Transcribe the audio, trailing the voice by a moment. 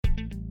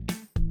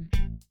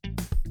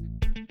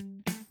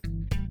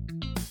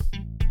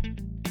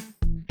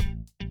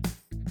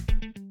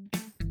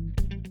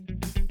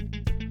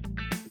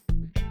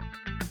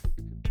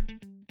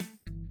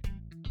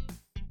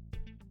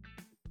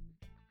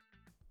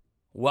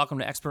Welcome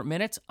to Expert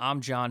Minutes.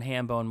 I'm John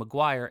Hambone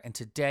McGuire, and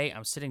today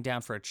I'm sitting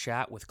down for a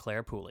chat with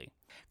Claire Pooley.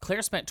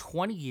 Claire spent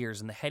 20 years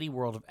in the heady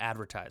world of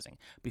advertising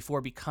before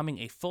becoming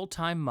a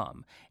full-time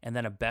mom and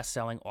then a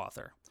best-selling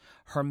author.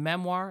 Her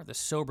memoir, The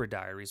Sober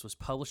Diaries, was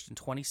published in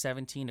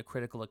 2017 to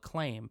critical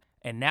acclaim,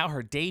 and now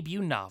her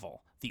debut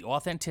novel, The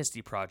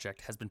Authenticity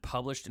Project, has been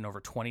published in over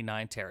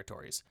 29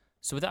 territories.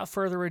 So without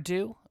further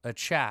ado, a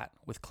chat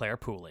with Claire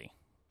Pooley.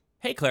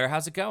 Hey Claire,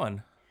 how's it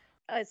going?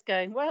 It's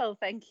going well,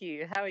 thank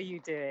you. How are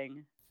you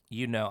doing?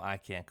 You know I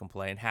can't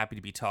complain. Happy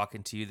to be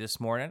talking to you this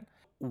morning.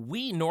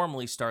 We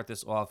normally start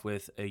this off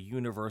with a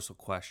universal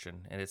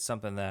question, and it's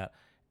something that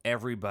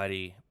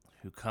everybody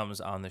who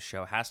comes on the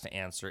show has to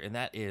answer, and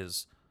that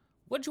is,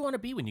 what did you want to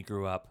be when you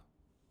grew up?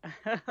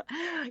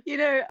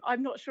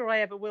 I'm not sure I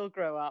ever will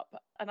grow up.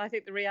 And I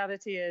think the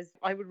reality is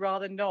I would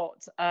rather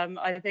not.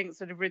 I think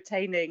sort of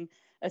retaining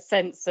a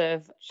sense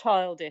of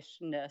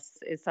childishness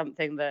is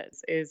something that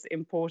is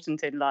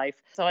important in life.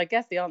 So I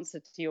guess the answer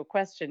to your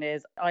question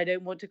is I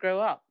don't want to grow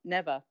up.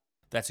 Never.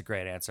 That's a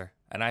great answer,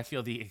 and I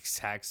feel the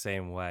exact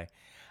same way.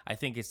 I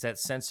think it's that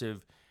sense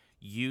of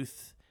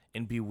youth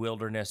and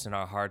bewilderness in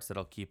our hearts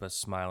that'll keep us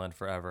smiling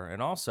forever, and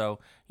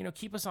also,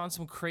 keep us on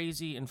some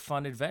crazy and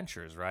fun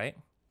adventures, right?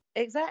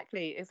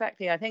 Exactly,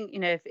 exactly. I think,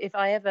 if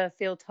I ever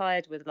feel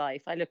tired with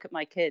life, I look at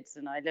my kids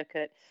and I look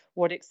at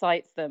what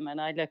excites them and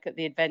I look at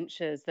the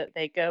adventures that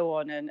they go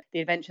on and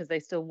the adventures they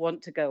still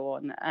want to go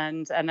on.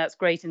 And that's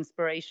great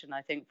inspiration,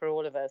 I think, for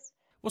all of us.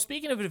 Well,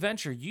 speaking of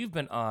adventure, you've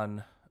been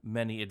on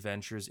many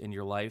adventures in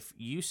your life.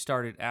 You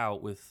started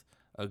out with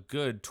a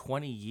good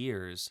 20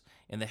 years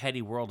in the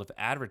heady world of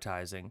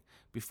advertising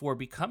before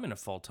becoming a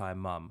full time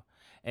mom.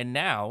 And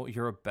now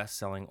you're a best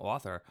selling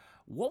author.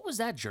 What was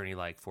that journey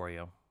like for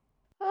you?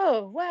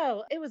 Oh,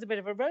 well, it was a bit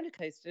of a roller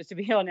coaster, to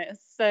be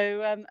honest.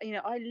 So,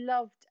 I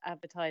loved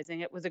advertising.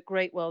 It was a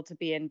great world to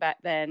be in back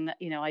then.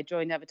 I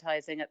joined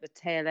advertising at the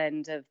tail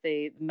end of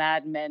the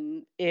Mad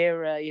Men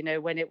era,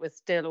 when it was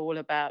still all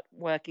about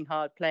working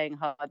hard, playing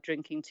hard,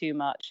 drinking too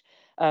much,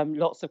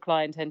 lots of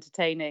client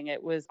entertaining.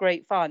 It was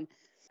great fun.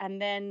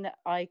 And then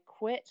I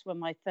quit when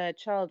my third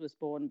child was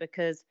born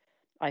because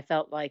I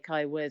felt like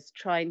I was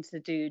trying to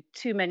do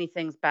too many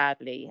things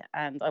badly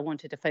and I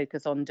wanted to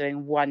focus on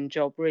doing one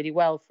job really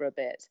well for a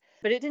bit.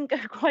 But it didn't go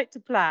quite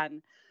to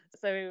plan.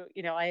 So,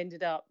 I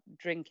ended up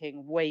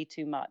drinking way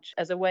too much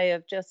as a way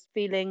of just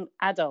feeling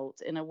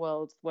adult in a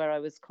world where I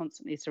was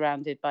constantly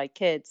surrounded by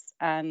kids.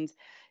 And,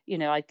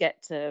 I'd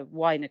get to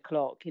wine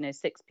o'clock,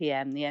 6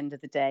 p.m., the end of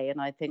the day, and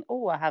I'd think,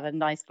 oh, I have a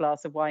nice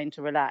glass of wine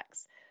to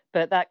relax.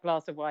 But that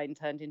glass of wine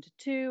turned into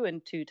two,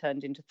 and two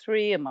turned into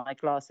three, and my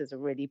glasses are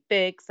really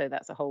big, so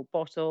that's a whole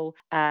bottle.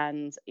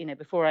 And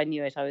before I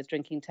knew it, I was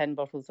drinking 10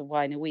 bottles of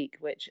wine a week,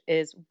 which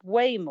is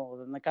way more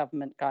than the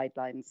government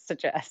guidelines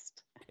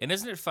suggest. And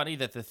isn't it funny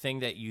that the thing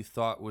that you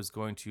thought was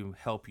going to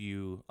help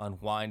you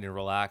unwind and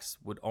relax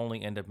would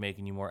only end up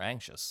making you more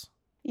anxious?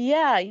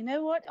 Yeah, you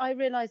know what? I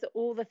realized that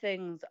all the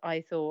things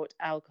I thought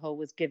alcohol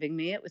was giving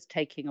me, it was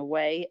taking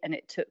away. And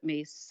it took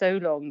me so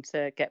long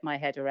to get my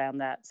head around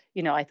that.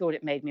 I thought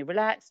it made me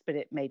relaxed, but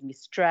it made me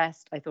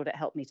stressed. I thought it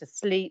helped me to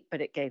sleep,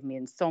 but it gave me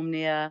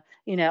insomnia.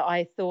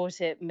 I thought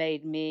it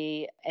made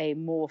me a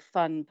more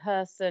fun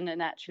person.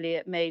 And actually,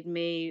 it made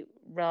me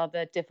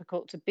rather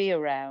difficult to be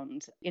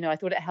around. I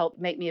thought it helped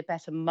make me a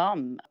better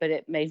mum, but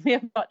it made me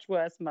a much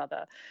worse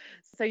mother.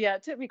 So yeah,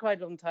 it took me quite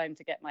a long time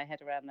to get my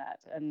head around that.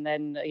 And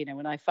then,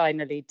 when I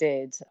finally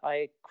did,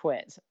 I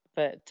quit.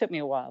 But it took me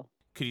a while.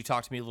 Could you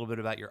talk to me a little bit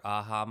about your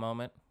aha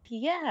moment?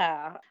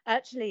 Yeah,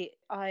 actually,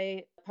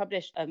 I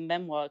published a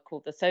memoir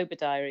called The Sober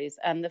Diaries,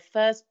 and the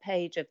first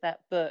page of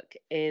that book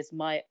is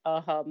my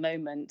aha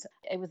moment.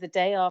 It was the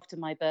day after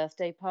my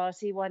birthday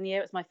party one year.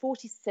 It was my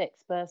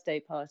 46th birthday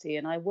party,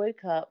 and I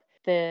woke up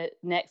the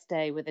next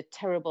day with a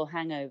terrible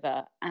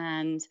hangover,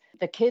 and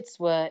the kids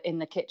were in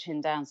the kitchen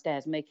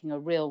downstairs making a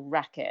real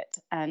racket,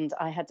 and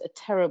I had a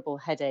terrible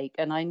headache,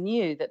 and I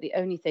knew that the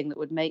only thing that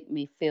would make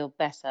me feel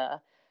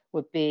better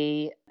would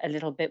be a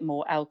little bit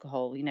more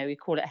alcohol. We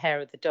call it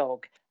hair of the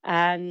dog.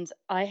 And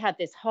I had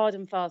this hard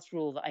and fast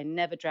rule that I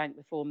never drank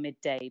before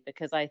midday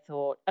because I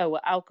thought, oh,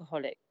 well,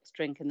 alcoholics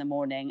drink in the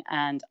morning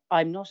and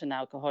I'm not an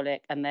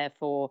alcoholic and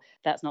therefore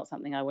that's not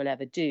something I will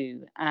ever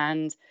do.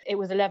 And it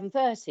was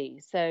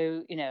 11:30,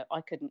 so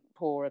I couldn't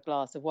pour a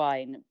glass of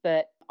wine,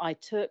 but I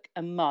took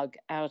a mug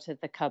out of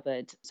the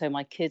cupboard so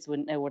my kids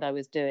wouldn't know what I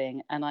was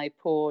doing. And I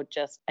poured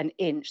just an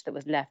inch that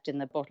was left in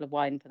the bottle of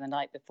wine from the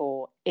night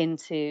before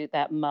into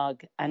that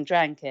mug and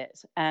drank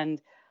it.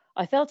 And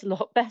I felt a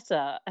lot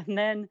better. And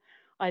then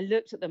I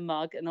looked at the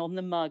mug, and on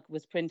the mug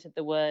was printed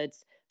the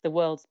words, the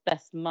world's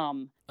best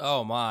mum.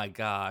 Oh my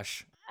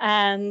gosh.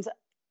 And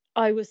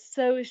I was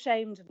so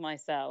ashamed of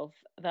myself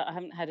that I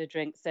haven't had a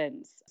drink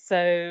since.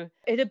 So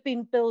it had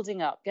been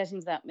building up, getting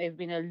to that. It had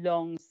been a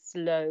long,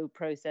 slow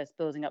process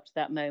building up to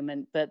that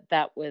moment, but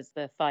that was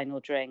the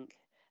final drink.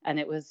 And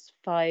it was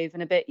 5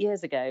 and a bit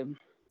years ago.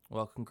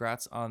 Well,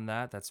 congrats on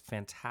that. That's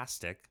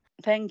fantastic.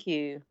 Thank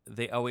you.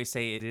 They always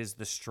say it is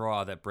the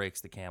straw that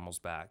breaks the camel's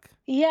back.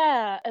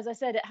 Yeah, as I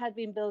said, it had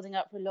been building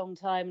up for a long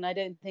time, and I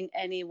don't think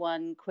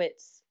anyone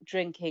quits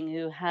drinking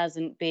who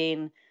hasn't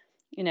been,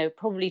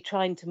 probably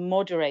trying to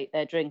moderate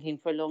their drinking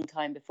for a long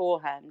time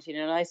beforehand.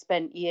 And I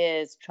spent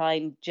years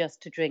trying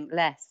just to drink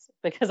less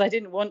because I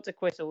didn't want to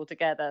quit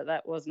altogether.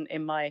 That wasn't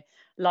in my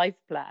life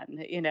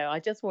plan. I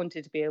just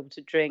wanted to be able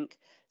to drink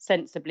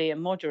sensibly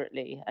and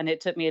moderately. And it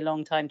took me a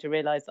long time to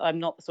realize I'm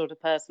not the sort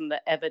of person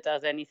that ever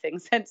does anything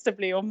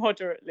sensibly or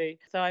moderately.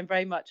 So I'm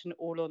very much an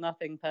all or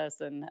nothing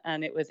person.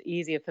 And it was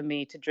easier for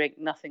me to drink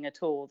nothing at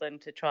all than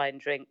to try and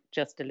drink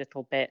just a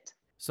little bit.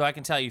 So I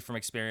can tell you from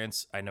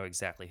experience, I know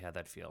exactly how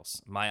that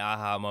feels. My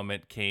aha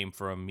moment came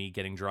from me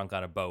getting drunk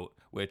on a boat,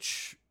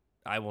 which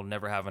I will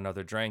never have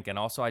another drink. And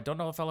also, I don't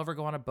know if I'll ever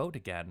go on a boat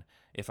again,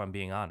 if I'm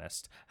being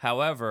honest.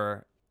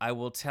 However, I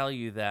will tell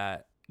you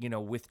that,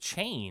 with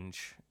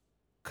change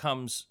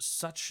comes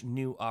such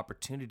new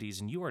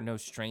opportunities, and you are no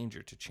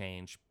stranger to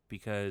change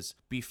because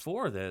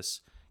before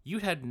this, you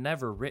had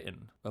never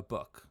written a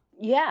book.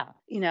 Yeah,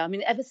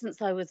 ever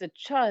since I was a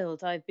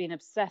child, I've been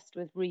obsessed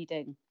with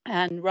reading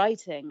and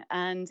writing.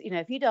 And,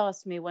 if you'd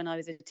asked me when I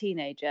was a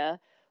teenager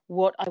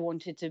what I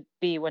wanted to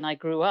be when I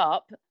grew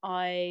up,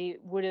 I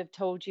would have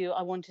told you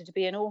I wanted to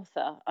be an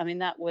author. I mean,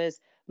 that was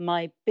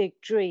my big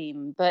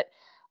dream. But,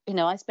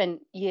 I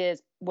spent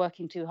years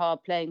working too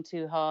hard, playing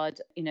too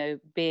hard,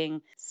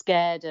 being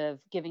scared of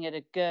giving it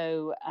a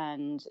go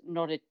and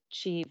not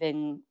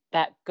achieving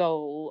that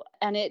goal.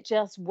 And it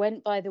just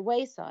went by the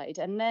wayside.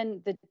 And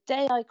then the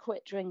day I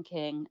quit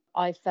drinking,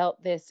 I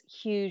felt this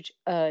huge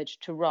urge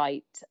to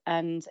write.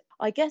 And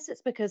I guess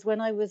it's because when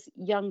I was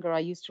younger, I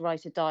used to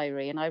write a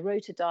diary, and I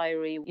wrote a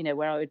diary,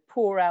 where I would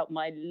pour out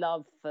my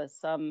love for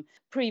some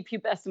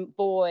prepubescent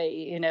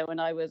boy, when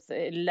I was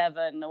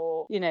 11,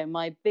 or,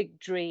 my big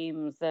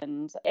dreams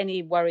and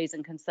any worries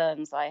and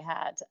concerns I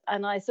had.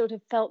 And I sort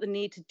of felt the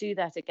need to do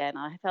that again.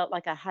 I felt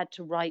like I had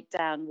to write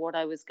down what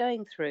I was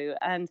going through.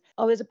 And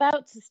I was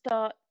about to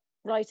start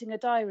writing a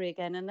diary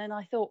again. And then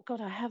I thought,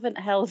 God, I haven't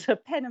held a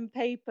pen and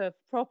paper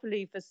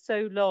properly for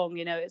so long.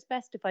 It's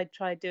best if I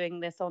try doing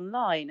this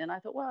online. And I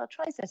thought, well, I'll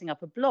try setting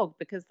up a blog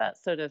because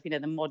that's sort of,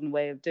 the modern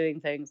way of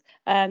doing things.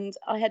 And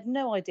I had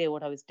no idea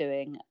what I was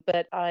doing,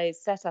 but I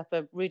set up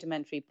a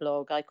rudimentary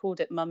blog. I called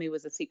it Mummy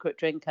Was a Secret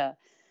Drinker.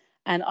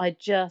 And I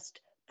just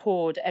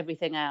poured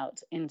everything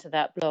out into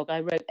that blog.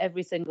 I wrote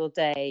every single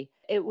day.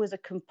 It was a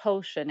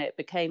compulsion. It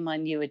became my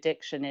new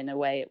addiction in a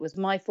way. It was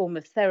my form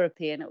of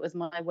therapy, and it was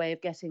my way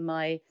of getting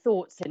my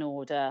thoughts in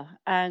order.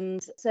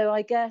 And so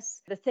I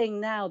guess the thing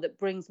now that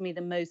brings me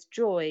the most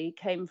joy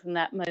came from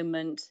that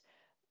moment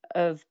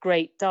of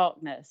great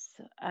darkness.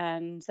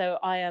 And so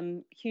I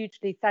am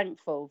hugely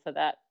thankful for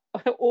that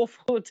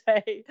awful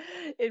day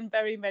in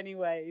very many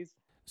ways.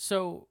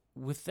 So,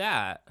 with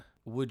that,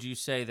 would you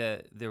say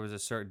that there was a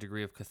certain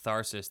degree of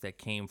catharsis that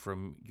came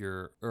from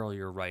your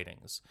earlier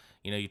writings?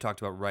 You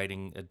talked about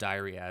writing a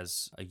diary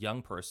as a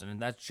young person,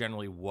 and that's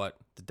generally what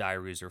the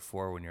diaries are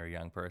for when you're a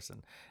young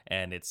person.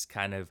 And it's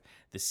kind of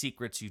the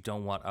secrets you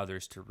don't want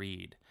others to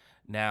read.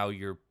 Now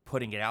you're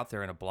putting it out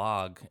there in a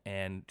blog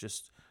and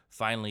just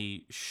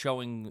finally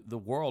showing the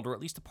world, or at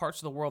least the parts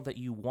of the world that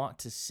you want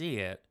to see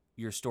it,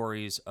 your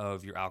stories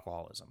of your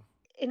alcoholism.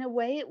 In a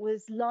way, it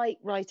was like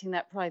writing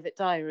that private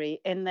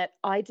diary in that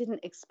I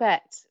didn't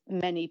expect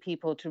many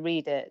people to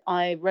read it.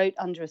 I wrote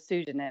under a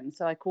pseudonym,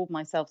 so I called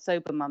myself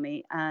Sober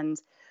Mummy, and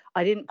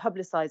I didn't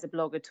publicize a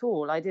blog at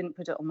all. I didn't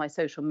put it on my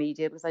social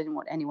media because I didn't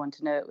want anyone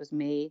to know it was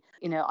me.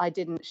 I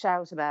didn't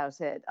shout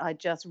about it. I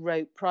just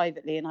wrote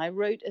privately, and I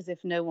wrote as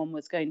if no one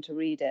was going to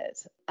read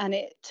it. And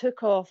it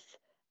took off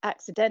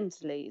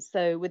accidentally.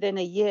 So within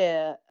a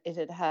year, it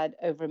had had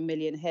over 1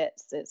 million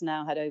hits. It's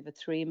now had over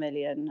 3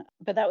 million.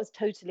 But that was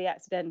totally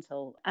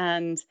accidental.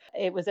 And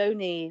it was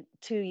only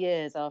 2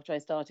 years after I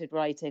started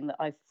writing that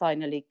I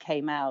finally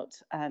came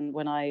out. And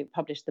when I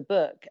published the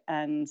book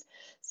and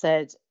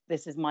said,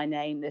 this is my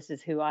name, this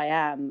is who I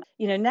am.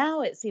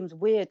 Now it seems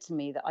weird to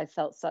me that I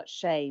felt such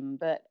shame,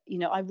 but,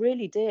 I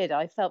really did.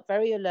 I felt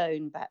very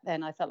alone back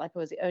then. I felt like I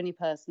was the only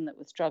person that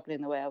was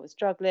struggling the way I was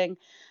struggling.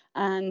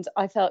 And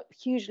I felt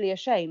hugely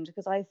ashamed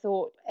because I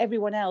thought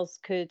everyone else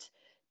could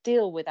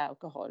deal with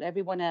alcohol.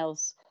 Everyone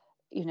else,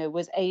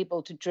 was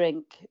able to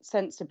drink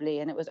sensibly,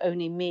 and it was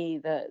only me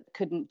that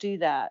couldn't do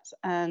that.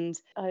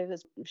 And I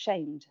was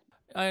ashamed.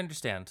 I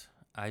understand.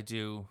 I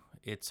do.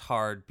 It's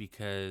hard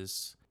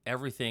because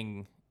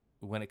everything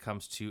when it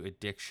comes to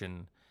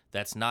addiction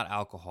that's not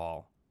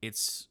alcohol,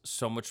 it's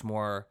so much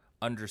more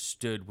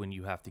understood when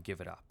you have to give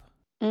it up.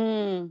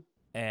 Mm.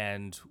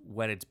 And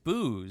when it's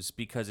booze,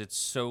 because it's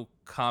so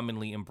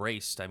commonly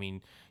embraced, I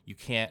mean, you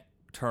can't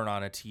turn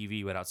on a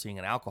TV without seeing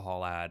an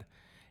alcohol ad.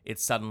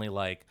 It's suddenly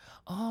like,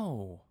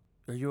 oh,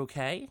 are you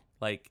okay?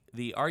 Like,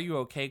 the are you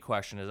okay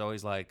question is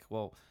always like,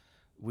 well,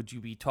 would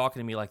you be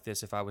talking to me like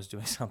this if I was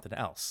doing something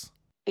else?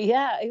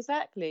 Yeah,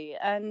 exactly.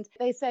 And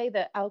they say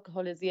that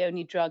alcohol is the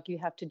only drug you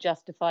have to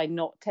justify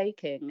not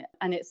taking.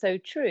 And it's so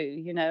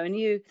true, and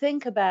you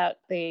think about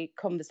the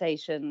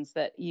conversations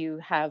that you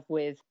have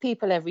with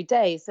people every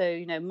day.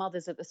 So,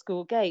 mothers at the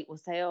school gate will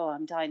say, "Oh,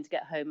 I'm dying to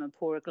get home and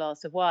pour a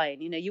glass of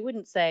wine." You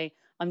wouldn't say,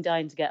 "I'm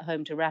dying to get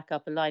home to rack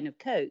up a line of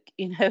Coke."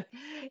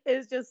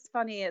 It's just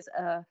funny. It's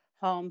a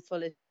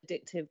harmful,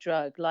 addictive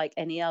drug like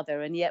any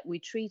other. And yet we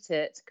treat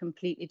it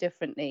completely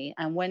differently.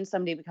 And when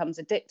somebody becomes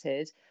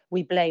addicted,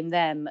 we blame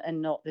them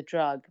and not the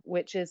drug,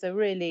 which is a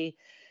really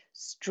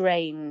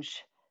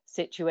strange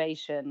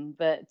situation.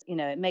 But,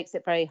 it makes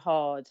it very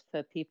hard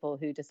for people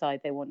who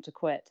decide they want to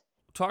quit.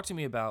 Talk to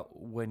me about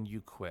when you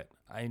quit.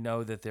 I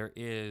know that there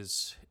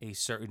is a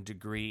certain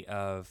degree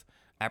of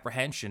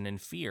apprehension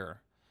and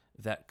fear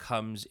that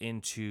comes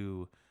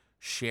into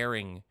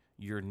sharing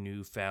your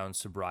newfound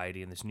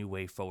sobriety and this new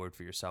way forward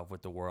for yourself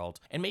with the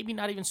world. And maybe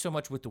not even so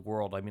much with the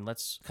world. I mean,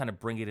 let's kind of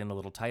bring it in a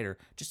little tighter.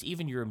 Just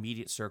even your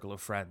immediate circle of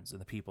friends and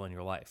the people in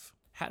your life.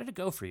 How did it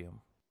go for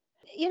you?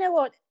 You know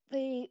what?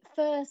 The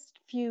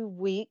first few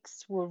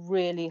weeks were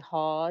really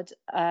hard.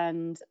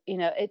 And,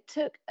 it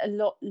took a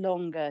lot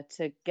longer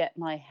to get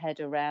my head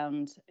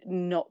around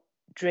not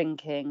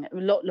drinking, a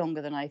lot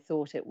longer than I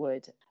thought it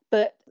would.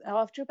 But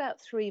after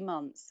about 3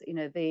 months,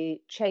 the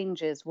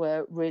changes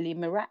were really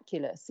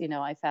miraculous.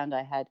 I found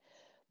I had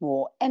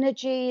more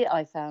energy.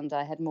 I found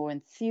I had more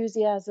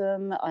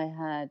enthusiasm. I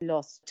had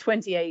lost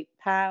 28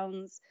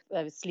 pounds.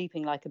 I was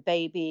sleeping like a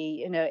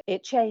baby.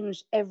 It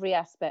changed every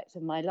aspect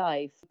of my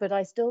life. But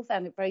I still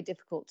found it very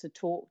difficult to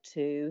talk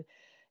to,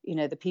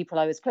 the people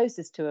I was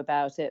closest to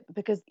about it.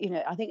 Because,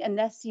 I think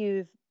unless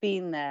you've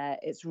been there,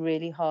 it's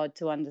really hard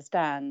to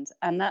understand.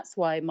 And that's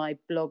why my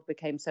blog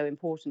became so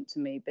important to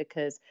me,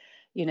 because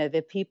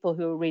the people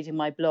who were reading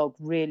my blog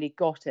really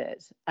got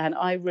it. And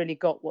I really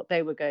got what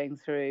they were going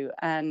through.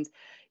 And,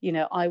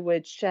 I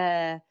would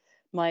share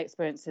my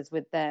experiences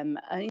with them.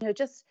 And,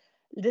 just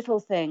little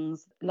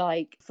things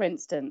like, for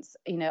instance,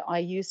 I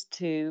used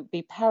to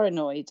be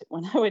paranoid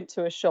when I went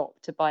to a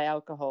shop to buy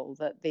alcohol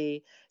that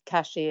the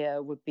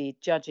cashier would be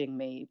judging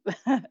me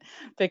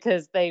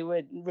because they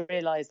would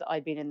realize that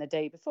I'd been in the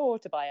day before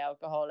to buy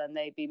alcohol and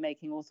they'd be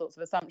making all sorts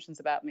of assumptions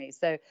about me.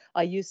 So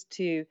I used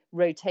to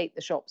rotate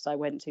the shops I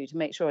went to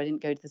make sure I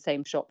didn't go to the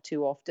same shop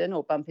too often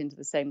or bump into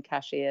the same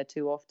cashier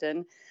too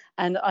often.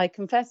 And I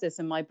confess this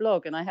in my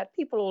blog, and I had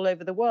people all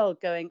over the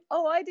world going,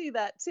 "Oh, I do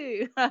that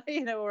too,"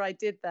 or "I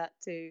did that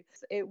too."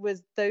 It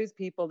was those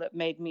people that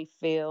made me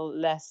feel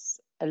less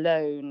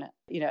alone,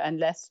 and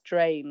less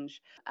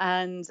strange.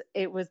 And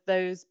it was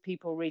those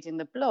people reading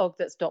the blog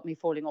that stopped me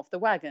falling off the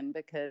wagon,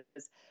 because,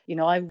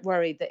 I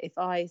worried that if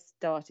I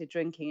started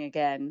drinking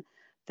again,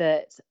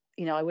 that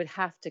I would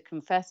have to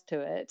confess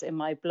to it in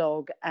my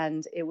blog,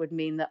 and it would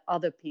mean that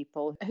other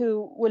people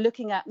who were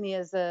looking at me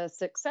as a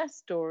success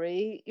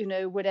story,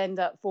 would end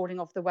up falling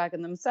off the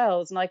wagon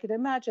themselves. And I could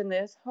imagine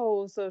this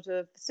whole sort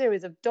of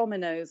series of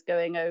dominoes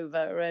going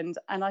over, and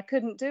I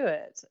couldn't do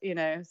it.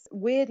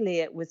 Weirdly,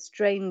 it was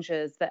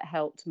strangers that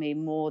helped me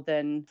more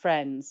than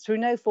friends, through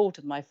no fault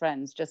of my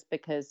friends, just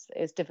because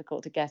it's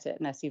difficult to get it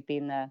unless you've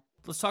been there.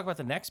 Let's talk about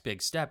the next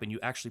big step. And you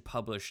actually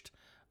published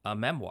a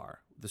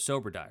memoir, The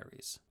Sober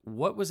Diaries.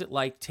 What was it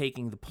like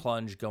taking the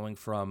plunge, going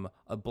from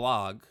a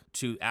blog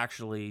to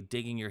actually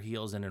digging your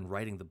heels in and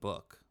writing the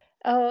book?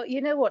 Oh,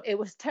 you know what? It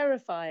was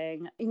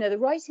terrifying. The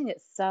writing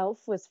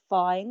itself was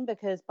fine,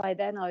 because by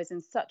then I was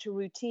in such a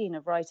routine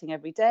of writing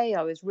every day.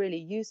 I was really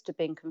used to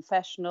being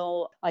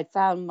confessional. I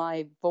found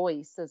my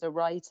voice as a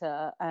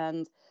writer,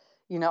 and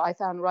I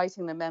found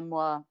writing the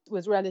memoir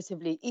was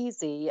relatively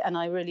easy and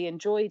I really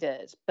enjoyed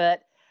it.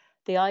 But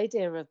the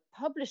idea of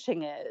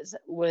publishing it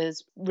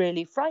was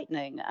really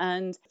frightening.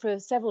 And for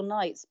several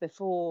nights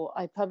before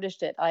I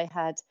published it, I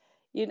had,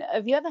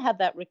 have you ever had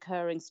that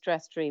recurring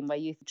stress dream where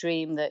you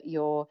dream that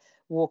you're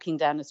walking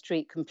down a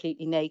street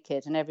completely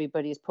naked and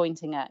everybody's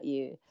pointing at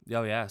you?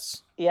 Oh,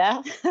 yes.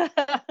 Yeah.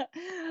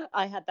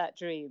 I had that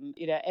dream,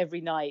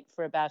 every night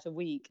for about a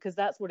week, because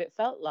that's what it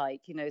felt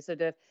like, sort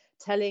of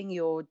telling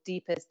your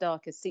deepest,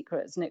 darkest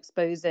secrets and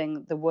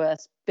exposing the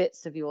worst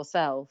bits of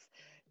yourself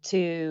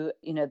to,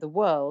 the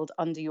world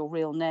under your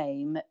real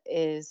name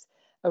is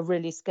a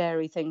really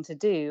scary thing to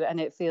do. And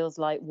it feels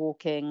like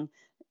walking,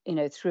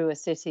 through a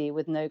city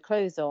with no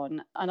clothes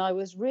on. And I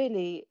was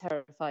really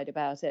terrified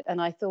about it.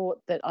 And I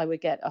thought that I would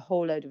get a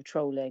whole load of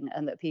trolling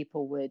and that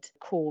people would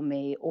call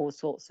me all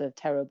sorts of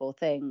terrible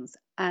things.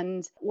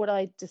 And what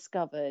I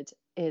discovered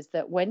is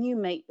that when you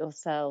make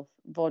yourself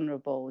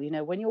vulnerable,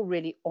 when you're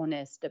really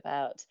honest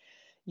about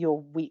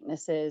your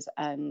weaknesses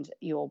and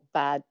your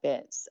bad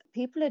bits,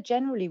 people are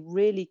generally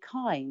really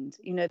kind.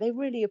 They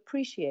really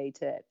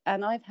appreciate it.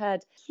 And I've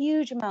had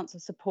huge amounts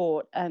of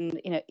support and,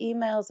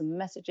 emails and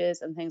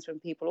messages and things from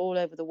people all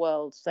over the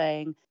world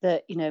saying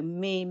that,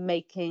 me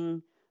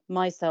making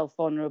myself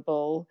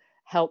vulnerable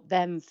helped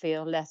them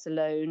feel less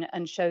alone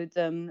and showed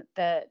them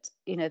that,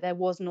 there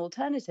was an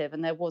alternative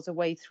and there was a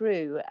way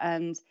through.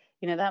 And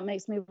that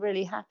makes me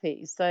really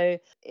happy. So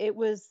it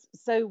was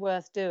so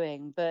worth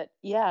doing. But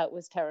yeah, it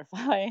was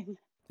terrifying.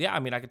 Yeah, I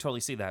mean, I could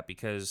totally see that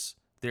because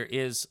there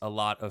is a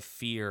lot of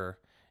fear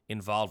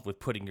involved with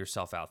putting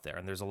yourself out there.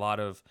 And there's a lot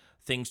of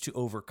things to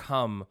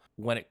overcome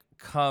when it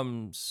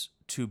comes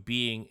to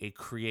being a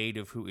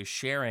creative who is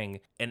sharing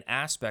an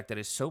aspect that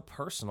is so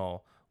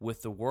personal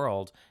with the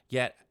world.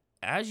 Yet,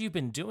 as you've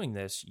been doing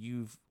this,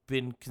 you've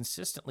been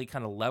consistently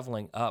kind of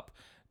leveling up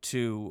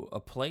to a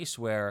place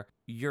where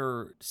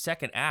your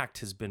second act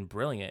has been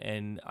brilliant.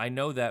 And I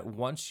know that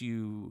once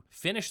you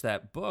finished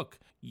that book,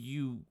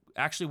 you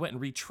actually went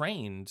and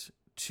retrained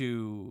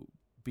to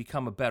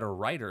become a better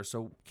writer.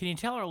 So, can you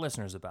tell our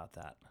listeners about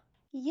that?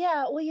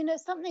 Yeah, well,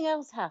 something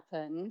else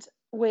happened,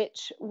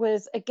 which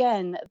was,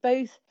 again,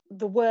 both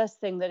the worst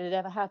thing that had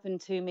ever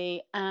happened to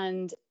me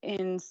and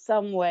in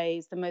some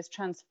ways the most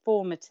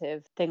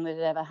transformative thing that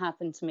had ever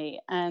happened to me.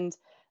 And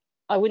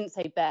I wouldn't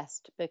say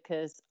best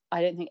because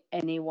I don't think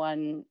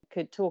anyone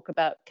could talk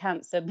about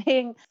cancer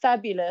being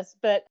fabulous.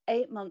 But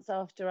 8 months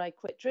after I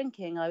quit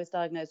drinking, I was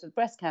diagnosed with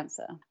breast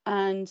cancer.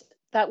 And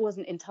that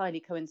wasn't entirely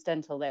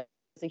coincidental. There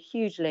was a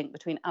huge link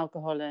between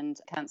alcohol and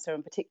cancer,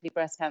 and particularly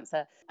breast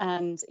cancer.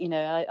 And,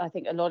 I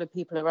think a lot of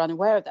people are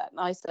unaware of that. And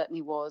I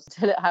certainly was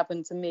until it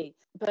happened to me.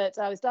 But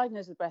I was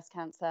diagnosed with breast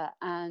cancer.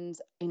 And,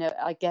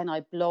 again,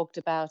 I blogged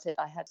about it.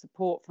 I had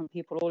support from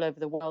people all over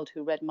the world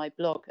who read my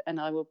blog, and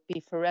I will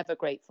be forever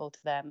grateful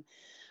to them.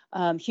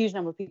 Huge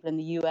number of people in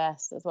the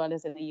US as well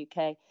as in the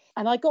UK.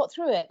 And I got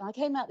through it. I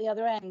came out the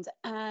other end.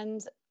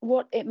 And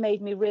what it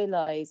made me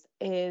realize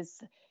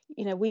is,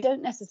 we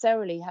don't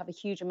necessarily have a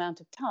huge amount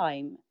of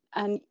time.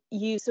 And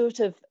you sort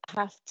of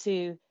have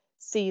to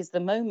seize the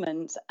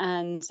moment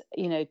and,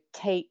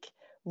 take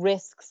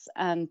risks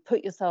and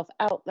put yourself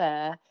out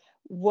there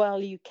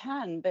while you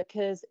can,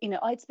 because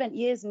I'd spent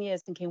years and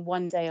years thinking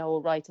one day I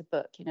will write a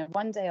book,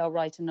 one day I'll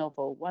write a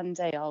novel, one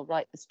day I'll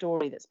write the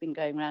story that's been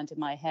going around in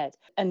my head,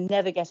 and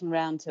never getting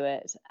around to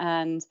it.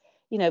 And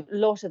a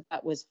lot of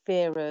that was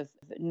fear of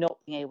not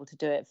being able to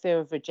do it, fear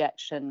of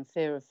rejection,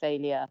 fear of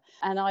failure.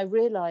 And I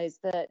realized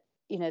that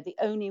the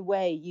only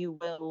way you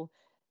will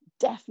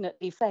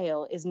definitely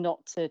fail is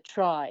not to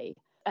try.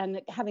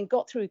 And having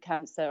got through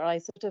cancer, I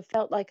sort of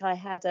felt like I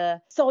had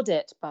a sod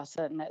it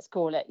button, let's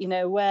call it,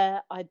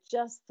 where I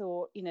just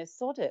thought,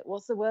 sod it.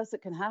 What's the worst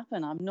that can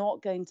happen? I'm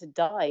not going to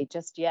die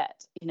just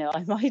yet.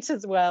 I might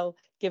as well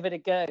give it a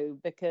go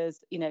because,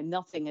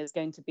 nothing is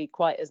going to be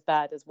quite as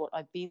bad as what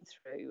I've been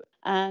through.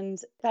 And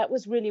that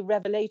was really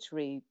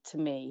revelatory to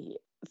me.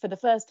 For the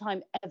first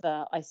time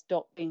ever, I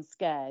stopped being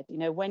scared.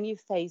 When you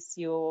face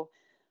your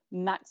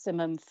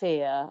maximum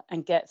fear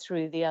and get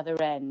through the other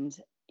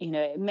end,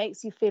 it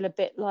makes you feel a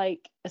bit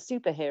like a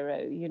superhero.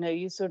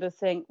 You sort of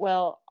think,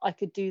 well, I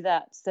could do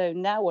that, so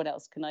now what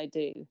else can I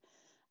do?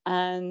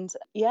 And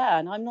yeah,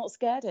 and I'm not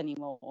scared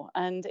anymore.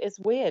 And it's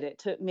weird, it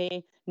took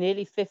me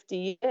nearly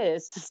 50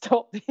 years to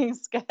stop being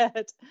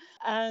scared.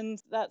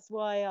 And that's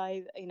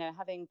why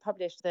having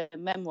published the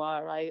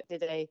memoir, I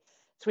did a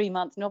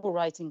 3-month novel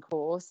writing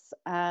course,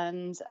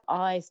 and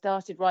I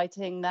started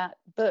writing that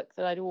book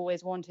that I'd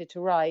always wanted to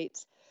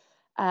write.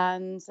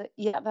 And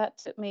yeah, that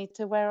took me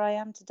to where I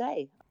am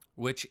today.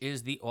 Which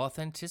is The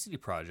Authenticity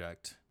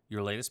Project,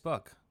 your latest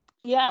book.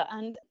 Yeah,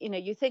 and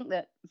you think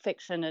that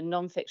fiction and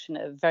nonfiction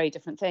are very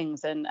different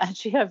things, and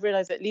actually, I've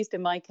realised, at least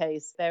in my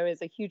case, there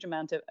is a huge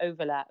amount of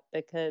overlap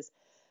because,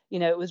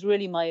 it was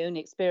really my own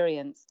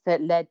experience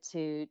that led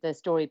to the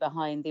story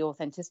behind the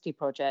Authenticity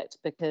Project.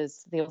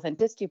 Because the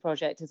Authenticity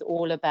Project is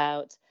all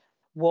about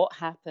what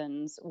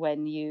happens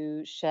when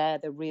you share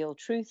the real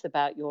truth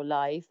about your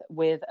life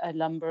with a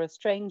number of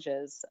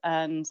strangers,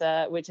 and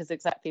which is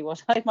exactly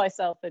what I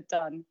myself had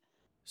done.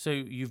 So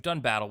you've done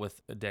battle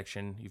with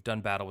addiction, you've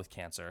done battle with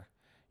cancer.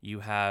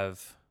 You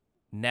have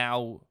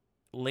now,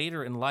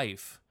 later in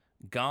life,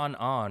 gone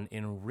on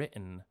and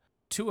written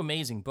 2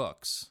 amazing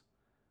books.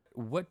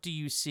 What do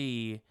you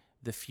see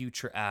the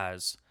future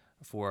as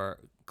for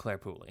Claire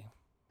Pooley?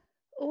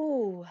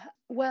 Oh,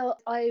 well,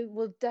 I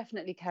will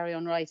definitely carry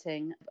on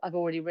writing. I've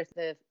already written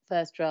the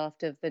first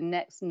draft of the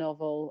next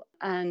novel.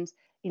 And,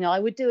 I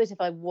would do it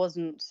if I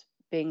wasn't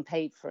being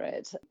paid for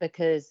it,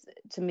 because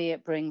to me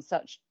it brings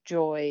such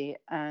joy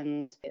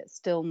and it's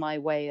still my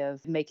way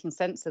of making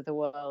sense of the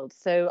world.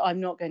 So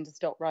I'm not going to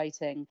stop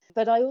writing.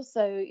 But I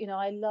also,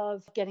 I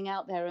love getting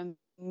out there and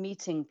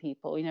meeting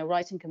people.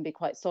 Writing can be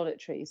quite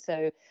solitary.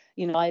 So,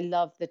 I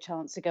love the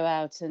chance to go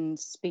out and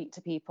speak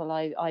to people.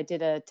 I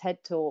did a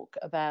TED talk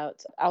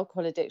about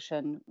alcohol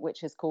addiction,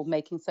 which is called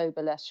Making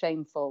Sober Less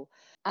Shameful.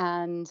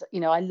 And,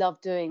 I love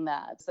doing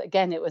that.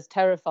 Again, it was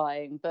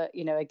terrifying. But,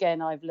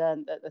 again, I've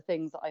learned that the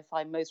things that I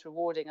find most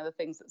rewarding are the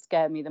things that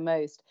scare me the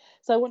most.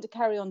 So I want to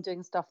carry on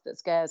doing stuff that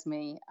scares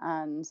me.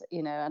 And,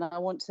 and I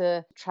want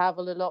to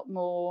travel a lot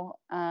more.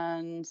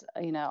 And,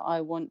 I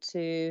want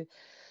to,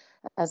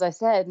 as I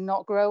said,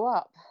 not grow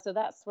up. So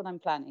that's what I'm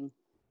planning.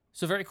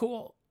 So, very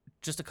cool.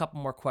 Just a couple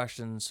more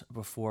questions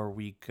before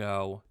we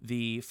go.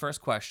 The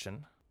first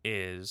question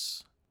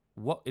is,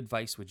 what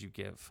advice would you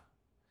give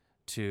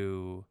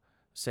to,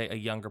 say, a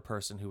younger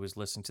person who is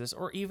listening to this?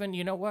 Or even,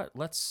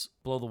 let's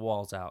blow the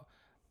walls out.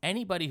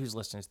 anybody who's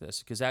listening to this,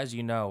 because as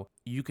you know,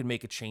 you can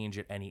make a change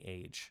at any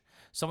age.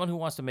 Someone who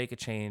wants to make a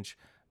change,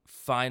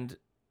 find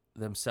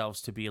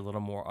themselves to be a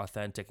little more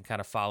authentic and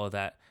kind of follow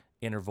that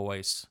inner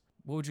voice,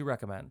 what would you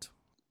recommend?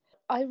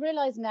 I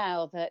realize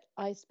now that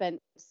I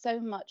spent so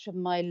much of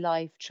my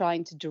life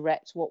trying to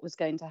direct what was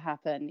going to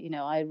happen. You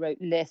know, I wrote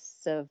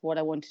lists of what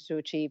I wanted to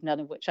achieve, none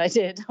of which I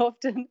did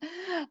often.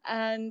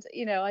 And,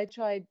 you know, I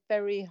tried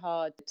very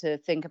hard to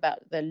think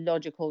about the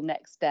logical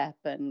next step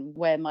and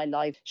where my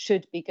life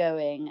should be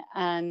going.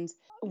 And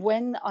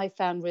when I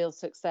found real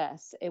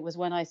success, it was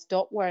when I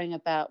stopped worrying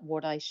about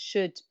what I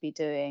should be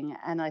doing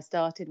and I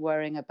started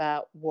worrying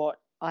about what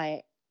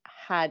I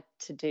had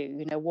to do,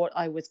 you know, what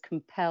I was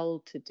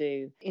compelled to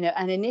do, you know,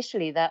 and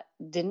initially that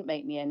didn't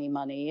make me any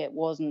money. It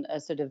wasn't a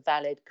sort of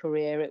valid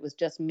career. It was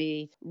just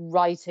me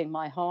writing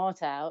my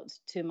heart out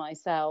to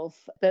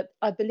myself. But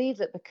I believe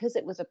that because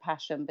it was a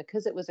passion,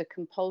 because it was a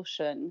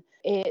compulsion,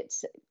 it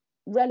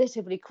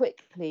relatively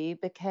quickly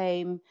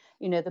became,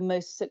 you know, the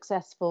most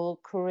successful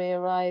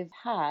career I've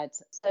had.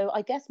 So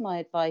I guess my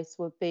advice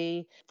would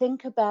be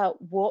think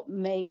about what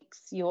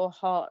makes your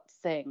heart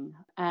sing.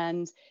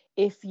 And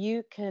if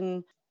you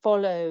can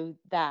follow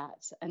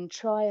that and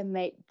try and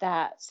make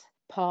that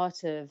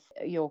part of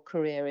your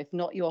career, if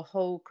not your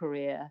whole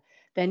career,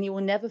 then you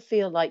will never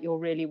feel like you're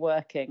really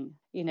working.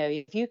 You know,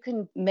 if you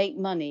can make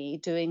money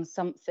doing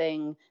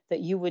something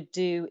that you would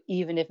do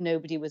even if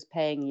nobody was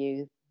paying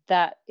you,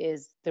 that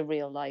is the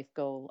real life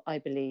goal, I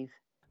believe.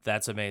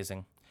 That's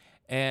amazing.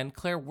 And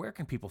Claire, where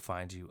can people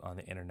find you on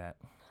the internet?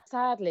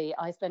 Sadly,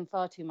 I spend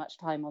far too much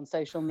time on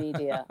social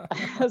media.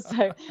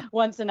 So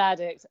once an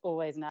addict,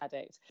 always an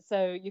addict.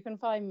 So you can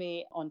find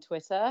me on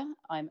Twitter.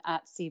 I'm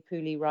at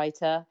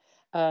cpooley_writer.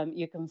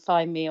 You can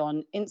find me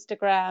on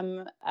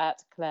Instagram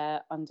at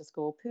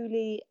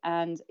Claire_Pooley.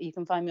 And you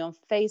can find me on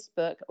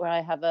Facebook, where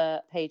I have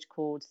a page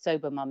called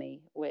Sober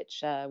Mummy, which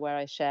where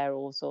I share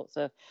all sorts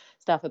of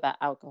stuff about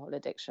alcohol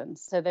addiction.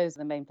 So those are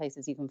the main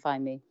places you can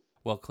find me.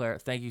 Well, Claire,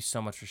 thank you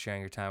so much for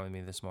sharing your time with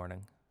me this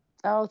morning.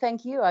 Oh,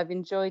 thank you. I've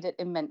enjoyed it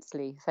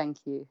immensely. Thank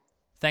you.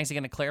 Thanks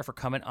again to Claire for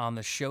coming on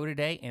the show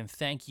today, and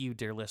thank you,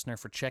 dear listener,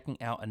 for checking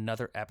out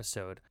another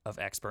episode of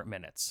Expert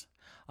Minutes.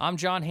 I'm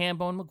John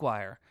Hambone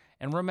McGuire,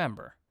 and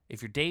remember,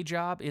 if your day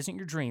job isn't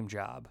your dream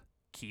job,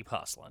 keep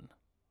hustling.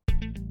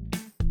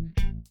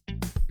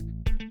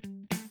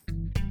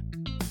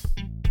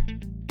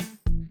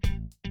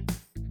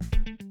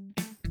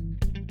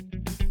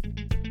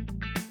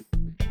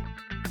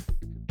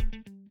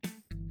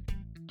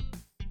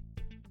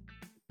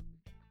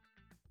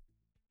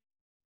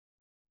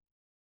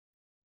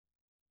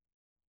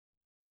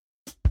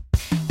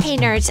 Hey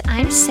nerds,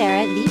 I'm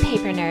Sarah, the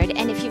paper nerd,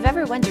 and if you've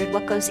ever wondered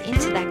what goes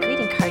into that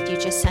greeting card you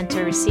just sent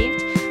or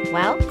received,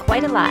 well,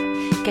 quite a lot.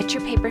 Get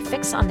your paper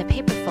fix on the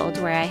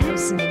Paperfold, where I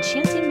host an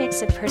enchanting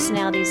mix of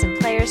personalities and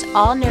players,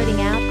 all nerding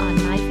out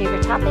on my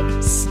favorite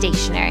topic,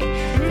 stationery.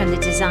 From the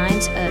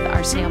designs of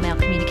our snail mail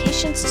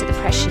communications to the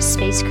precious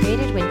space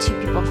created when two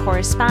people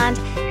correspond,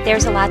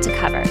 there's a lot to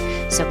cover.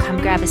 So come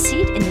grab a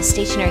seat in the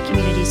stationery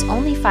community's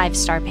only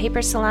 5-star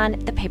paper salon,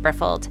 the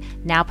Paperfold,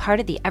 now part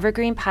of the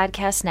Evergreen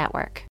Podcast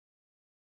Network.